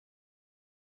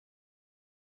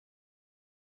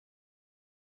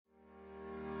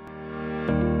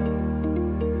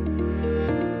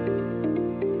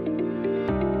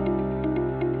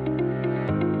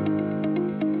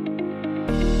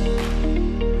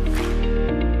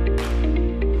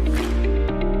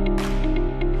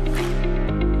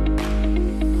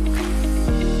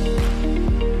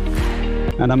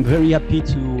And I'm very happy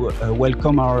to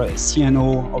welcome our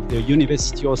CNO of the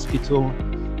University Hospital,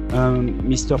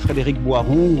 Mr. Frédéric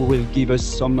Boiron, who will give us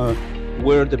some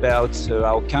word about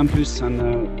our campus and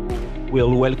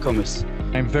will welcome us.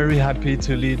 I'm very happy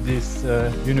to lead this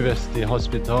university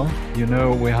hospital. You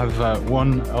know, we have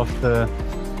one of the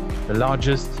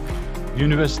largest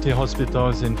university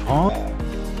hospitals in France.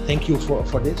 Thank you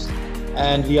for this.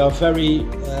 And we are very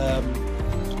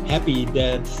happy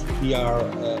that we are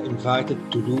invited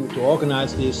to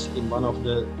organize this in one of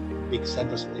the big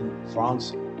centers in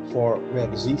France for rare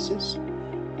diseases.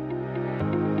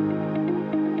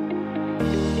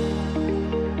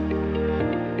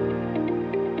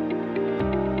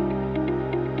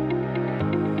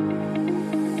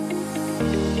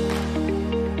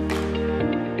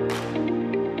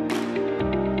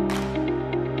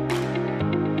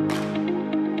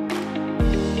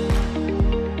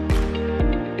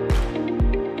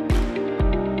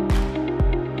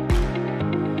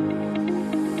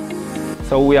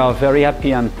 So we are very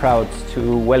happy and proud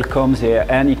to welcome the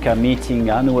ERNICA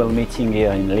annual meeting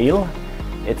here in Lille.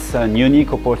 It's a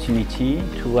unique opportunity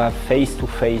to have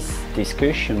face-to-face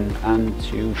discussion and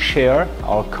to share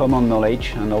our common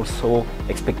knowledge and also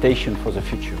expectation for the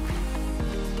future.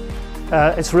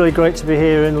 It's really great to be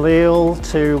here in Lille,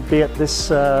 to be at this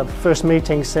first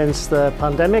meeting since the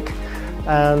pandemic,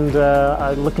 and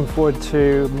I'm looking forward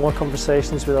to more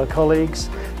conversations with our colleagues.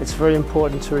 It's very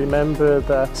important to remember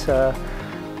that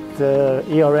the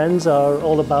ERNs are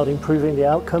all about improving the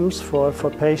outcomes for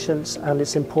patients, and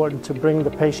it's important to bring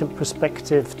the patient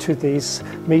perspective to these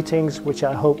meetings, which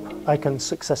I hope I can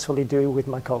successfully do with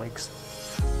my colleagues.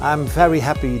 I'm very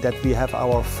happy that we have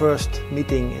our first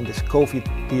meeting in this COVID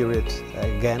period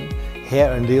again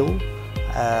here in Lille,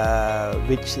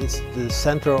 which is the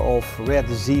center of rare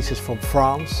diseases from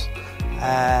France,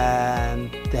 and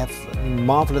they have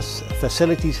marvelous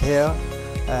facilities here.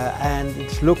 And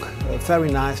it looks very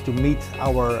nice to meet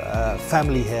our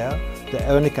family here, the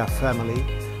ERNICA family,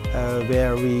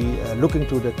 where we look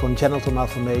into the congenital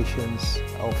malformations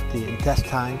of the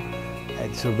intestine.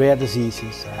 It's a rare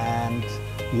diseases, and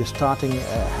we are starting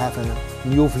have a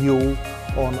new view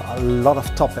on a lot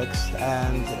of topics,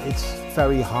 and it's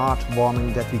very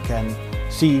heartwarming that we can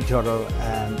see each other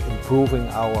and improving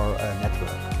our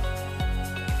network.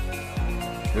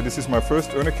 Yeah, this is my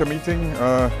first ERNICA meeting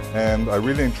and I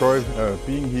really enjoy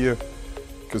being here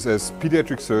because as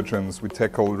pediatric surgeons we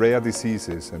tackle rare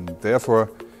diseases, and therefore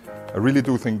I really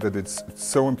do think that it's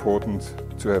so important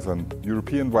to have an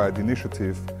European-wide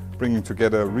initiative bringing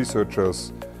together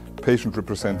researchers, patient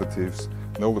representatives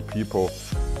and all the people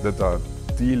that are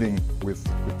dealing with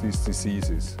these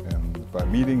diseases. And by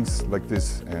meetings like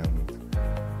this and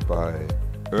by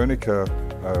ERNICA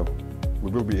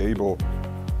we will be able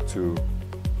to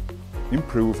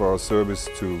improve our service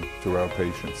to our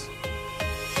patients.